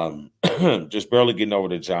 the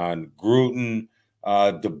John Gruden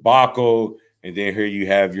debacle, and then here you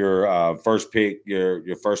have your first pick,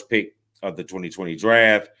 your first pick of the 2020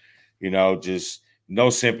 draft. Just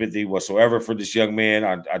no sympathy whatsoever for this young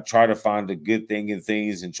man. I try to find a good thing in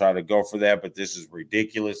things and try to go for that, but this is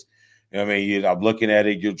ridiculous. I'm looking at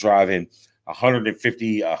it. You're driving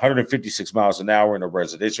 156 miles an hour in a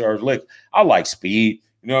residential area. Look, I like speed.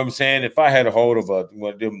 You know what I'm saying? If I had a hold of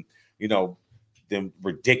one of them, them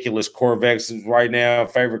ridiculous Corvettes right now,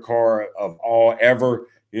 favorite car of all ever.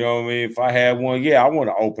 You know what I mean? If I had one, I want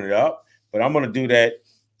to open it up, but I'm going to do that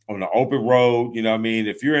on the open road. You know what I mean?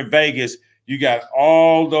 If you're in Vegas, you got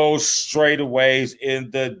all those straightaways in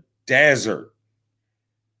the desert.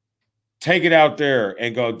 Take it out there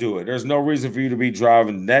and go do it. There's no reason for you to be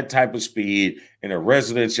driving that type of speed in a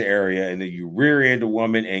residential area and then you rear end a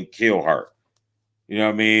woman and kill her. You know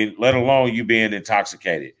what I mean? Let alone you being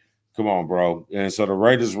intoxicated. Come on, bro. And so the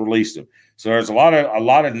Raiders released him. So there's a lot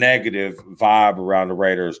of negative vibe around the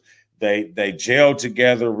Raiders. They gelled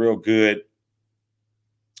together real good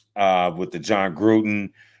with the John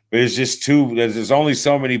Gruden, but it's just there's only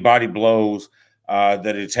so many body blows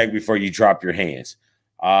that it take before you drop your hands.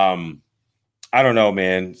 I don't know,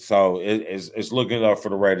 man. So it's looking up for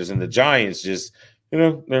the Raiders, and the Giants just,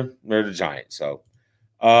 they're the Giants. So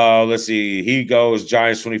let's see. He goes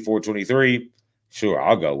Giants 24-23. Sure,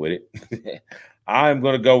 I'll go with it. I'm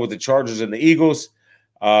going to go with the Chargers and the Eagles.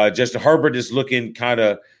 Justin Herbert is looking kind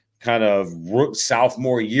of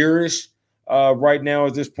sophomore yearish right now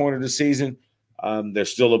at this point of the season. They're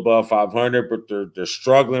still above 500, but they're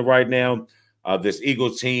struggling right now. This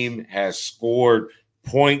Eagles team has scored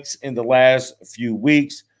points in the last few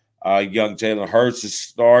weeks. Young Jalen Hurts is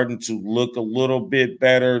starting to look a little bit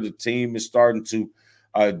better. The team is starting to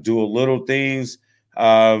do a little things.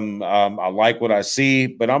 I like what I see,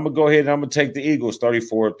 but I'm going to go ahead and I'm going to take the Eagles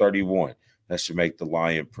 34-31. That should make the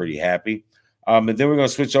Lion pretty happy. And then we're going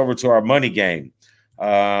to switch over to our money game.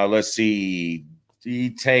 Let's see.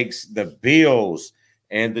 He takes the Bills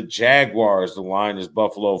and the Jaguars. The line is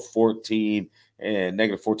Buffalo 14 and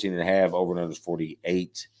negative 14.5. Over and under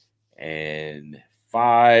 48 and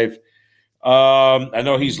 5. I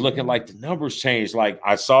know he's looking like the numbers changed. Like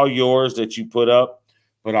I saw yours that you put up,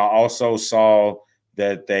 but I also saw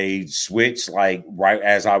that they switched like right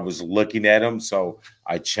as I was looking at them. So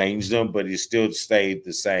I changed them, but it still stayed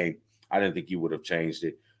the same. I didn't think you would have changed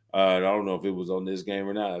it. I don't know if it was on this game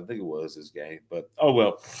or not. I think it was this game, but oh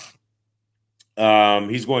well.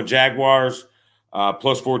 He's going Jaguars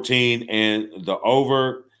plus 14 and the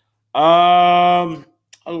over. I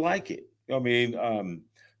like it. I mean,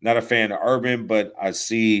 not a fan of Urban, but I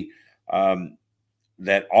see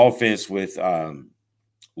that offense with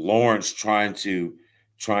Lawrence trying to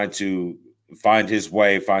find his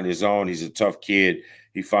way, find his own. He's a tough kid.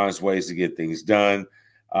 He finds ways to get things done.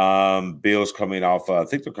 Bills coming off, I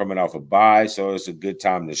think they're coming off a bye, so it's a good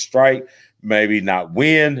time to strike. Maybe not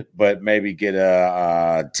win, but maybe get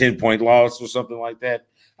a 10-point loss or something like that.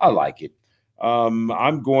 I like it.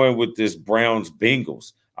 I'm going with this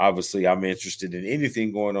Browns-Bengals. Obviously, I'm interested in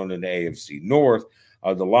anything going on in the AFC North.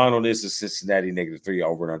 The line on this is Cincinnati -3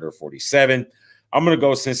 over and under 47. I'm going to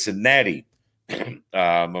go Cincinnati.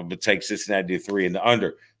 I'm going to take Cincinnati to 3 in the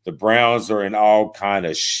under. The Browns are in all kind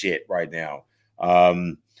of shit right now.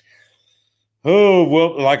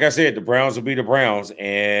 Like I said, the Browns will be the Browns.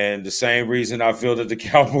 And the same reason I feel that the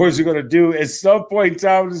Cowboys are going to do at some point in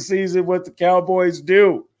time of the season what the Cowboys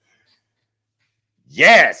do.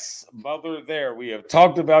 Yes, mother there. We have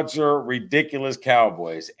talked about your ridiculous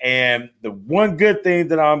Cowboys. And the one good thing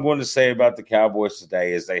that I'm going to say about the Cowboys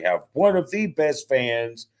today is they have one of the best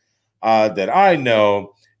fans that I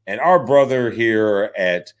know. And our brother here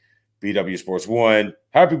at BW Sports One,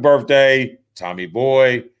 happy birthday, Tommy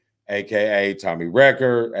Boy, a.k.a. Tommy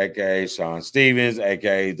Recker, a.k.a. Sean Stevens,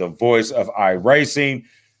 a.k.a. the voice of iRacing.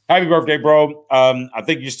 Happy birthday, bro. I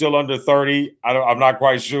think you're still under 30. I'm not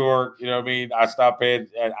quite sure. You know what I mean? I stopped paying.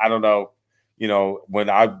 I don't know. When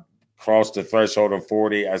I crossed the threshold of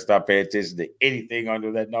 40, I stopped paying attention to anything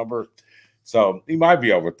under that number. So he might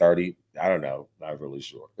be over 30. I don't know. Not really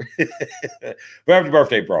sure. But happy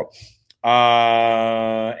birthday, bro.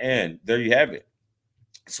 And there you have it.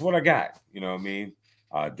 That's what I got. You know what I mean?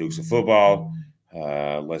 Dukes of football.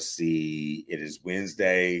 Let's see. It is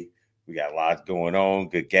Wednesday. We got a lot going on.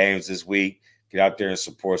 Good games this week. Get out there and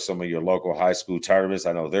support some of your local high school tournaments.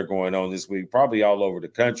 I know they're going on this week, probably all over the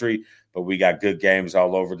country, but we got good games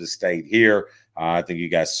all over the state here. I think you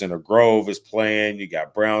got Center Grove is playing. You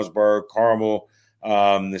got Brownsburg, Carmel.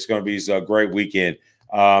 It's going to be a great weekend.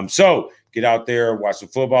 So get out there, watch some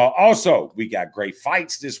football. Also, we got great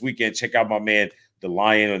fights this weekend. Check out my man, the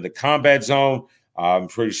Lion in the Combat Zone. I'm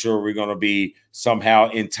pretty sure we're going to be somehow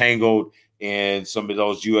entangled in some of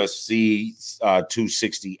those UFC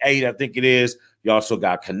 268, I think it is. You also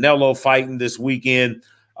got Canelo fighting this weekend.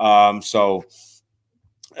 So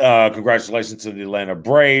congratulations to the Atlanta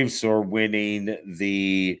Braves for winning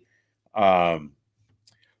the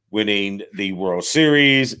World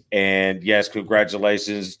Series. And yes,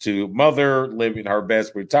 congratulations to Mother living her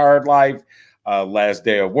best retired life. Last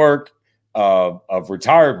day of work, of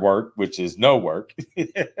retired work, which is no work.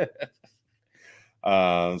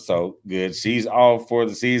 So good. She's off for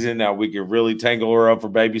the season. Now we can really tangle her up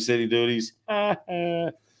for babysitting duties.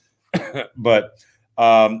 But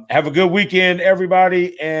have a good weekend,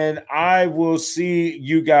 everybody. And I will see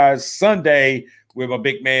you guys Sunday with my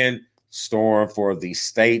big man Storm for the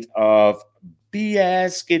state of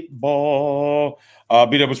basketball.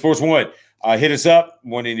 BW Sports One. Hit us up.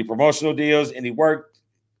 Want any promotional deals, any work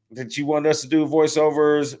that you want us to do,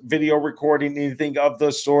 voiceovers, video recording, anything of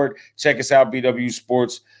the sort, check us out,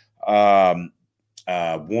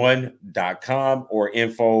 bwsports1.com or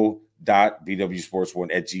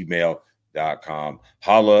info.bwsports1@gmail.com.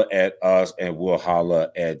 Holla at us and we'll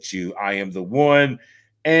holla at you. I am the one,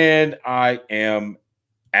 And I am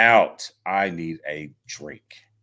out. I need a drink.